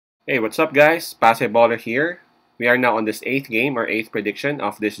Hey, what's up, guys? Baller here. We are now on this eighth game or eighth prediction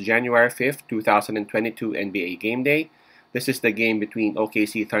of this January 5th, 2022 NBA Game Day. This is the game between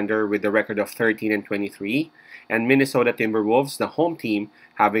OKC Thunder with a record of 13 and 23 and Minnesota Timberwolves, the home team,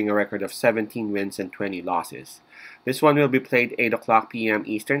 having a record of 17 wins and 20 losses. This one will be played 8 o'clock p.m.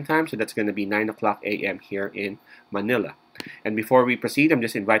 Eastern Time, so that's going to be 9 o'clock a.m. here in Manila. And before we proceed, I'm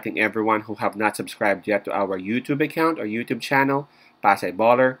just inviting everyone who have not subscribed yet to our YouTube account or YouTube channel,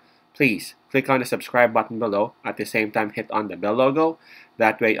 Baller. Please click on the subscribe button below. At the same time, hit on the bell logo.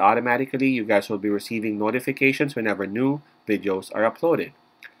 That way, automatically, you guys will be receiving notifications whenever new videos are uploaded.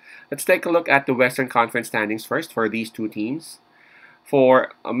 Let's take a look at the Western Conference standings first for these two teams.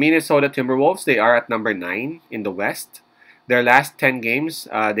 For Minnesota Timberwolves, they are at number 9 in the West. Their last 10 games,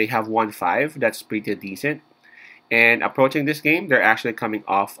 they have won 5. That's pretty decent. And approaching this game, they're actually coming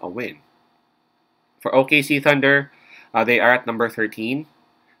off a win. For OKC Thunder, they are at number 13.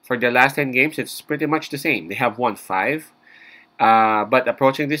 For their last 10 games, it's pretty much the same. They have won 5. But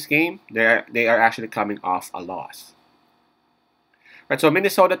approaching this game, they are actually coming off a loss. Right, so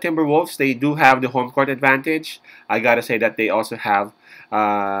Minnesota Timberwolves, they do have the home court advantage. I gotta say that they also have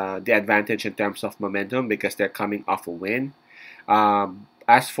the advantage in terms of momentum because they're coming off a win.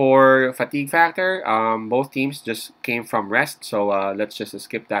 As for fatigue factor, both teams just came from rest, so let's just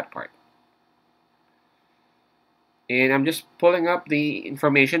skip that part. And I'm just pulling up the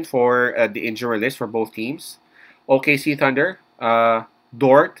information for the injury list for both teams. OKC Thunder,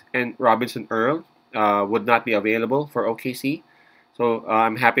 Dort and Robinson Earl would not be available for OKC. So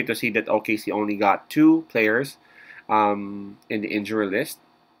I'm happy to see that OKC only got 2 players in the injury list.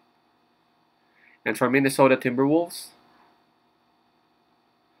 And for Minnesota Timberwolves,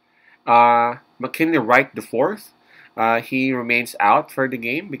 McKinley Wright IV, he remains out for the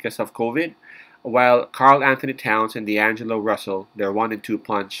game because of COVID. While Karl Anthony Towns and D'Angelo Russell, their 1 and 2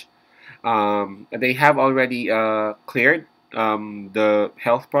 punch, they have already cleared the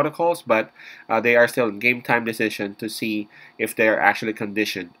health protocols, but they are still in game time decision to see if they are actually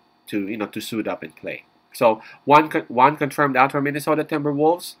conditioned to suit up and play. So one confirmed out for Minnesota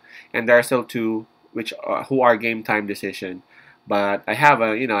Timberwolves, and there are still 2 which who are game time decision. But I have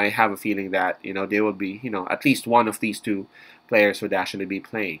a feeling that they will be at least one of these 2 players would actually be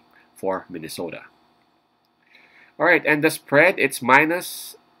playing for Minnesota. All right, and the spread, it's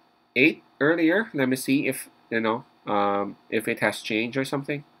 -8 earlier. Let me see if if it has changed or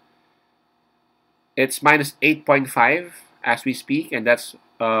something. It's -8.5 as we speak, and that's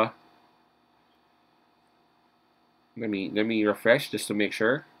let me refresh just to make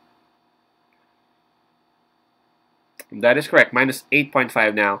sure. That is correct,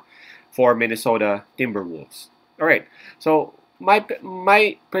 -8.5 now for Minnesota Timberwolves. All right, so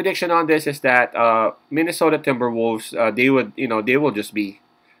my prediction on this is that Minnesota Timberwolves they will just be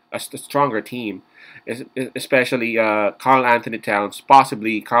a stronger team, especially Karl Anthony Towns,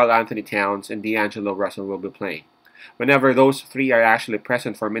 possibly Karl Anthony Towns and D'Angelo Russell will be playing. Whenever those 3 are actually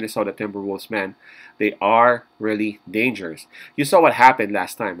present for Minnesota Timberwolves, man, they are really dangerous. You saw what happened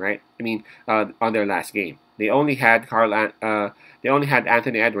last time, right? I mean, on their last game, they only had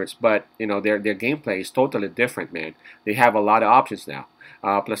Anthony Edwards, but their gameplay is totally different, man. They have a lot of options now.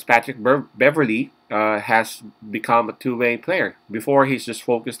 Plus, Patrick Beverly has become a 2-way player. Before, he's just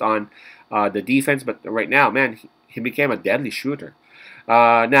focused on the defense, but right now, man, he became a deadly shooter.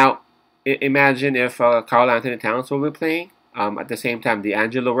 Now, imagine if Karl Anthony Towns will be playing at the same time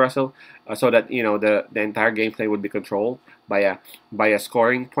D'Angelo Russell, so that the entire gameplay would be controlled by a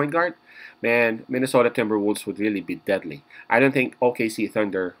scoring point guard. Man, Minnesota Timberwolves would really be deadly. I don't think OKC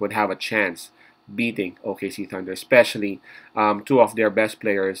Thunder would have a chance beating OKC Thunder, especially 2 of their best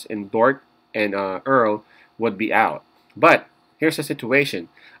players in Dort and Earl would be out. But here's the situation.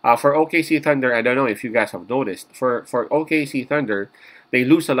 For OKC Thunder, I don't know if you guys have noticed, for OKC Thunder, they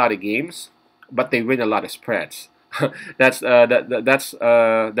lose a lot of games, but they win a lot of spreads. That's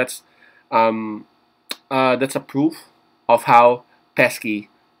a proof of how pesky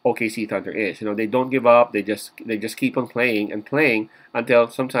OKC Thunder is. They don't give up. They just keep on playing and playing until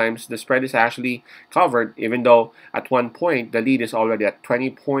sometimes the spread is actually covered, even though at one point the lead is already at 20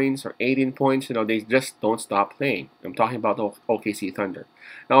 points or 18 points. They just don't stop playing. I'm talking about OKC Thunder.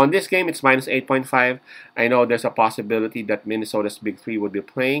 Now in this game, it's -8.5. I know there's a possibility that Minnesota's Big 3 would be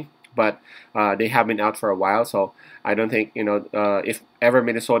playing, but they have been out for a while, so I don't think if ever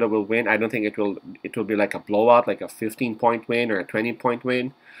Minnesota will win, I don't think it will be like a blowout, like a 15-point win or a 20-point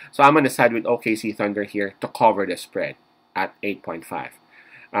win. So I'm gonna side with OKC Thunder here to cover the spread at 8.5.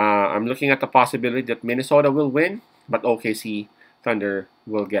 I'm looking at the possibility that Minnesota will win, but OKC Thunder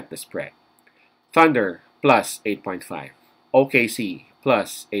will get the spread. Thunder plus 8.5. OKC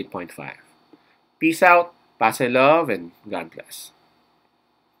plus 8.5. Peace out, pase love, and God bless.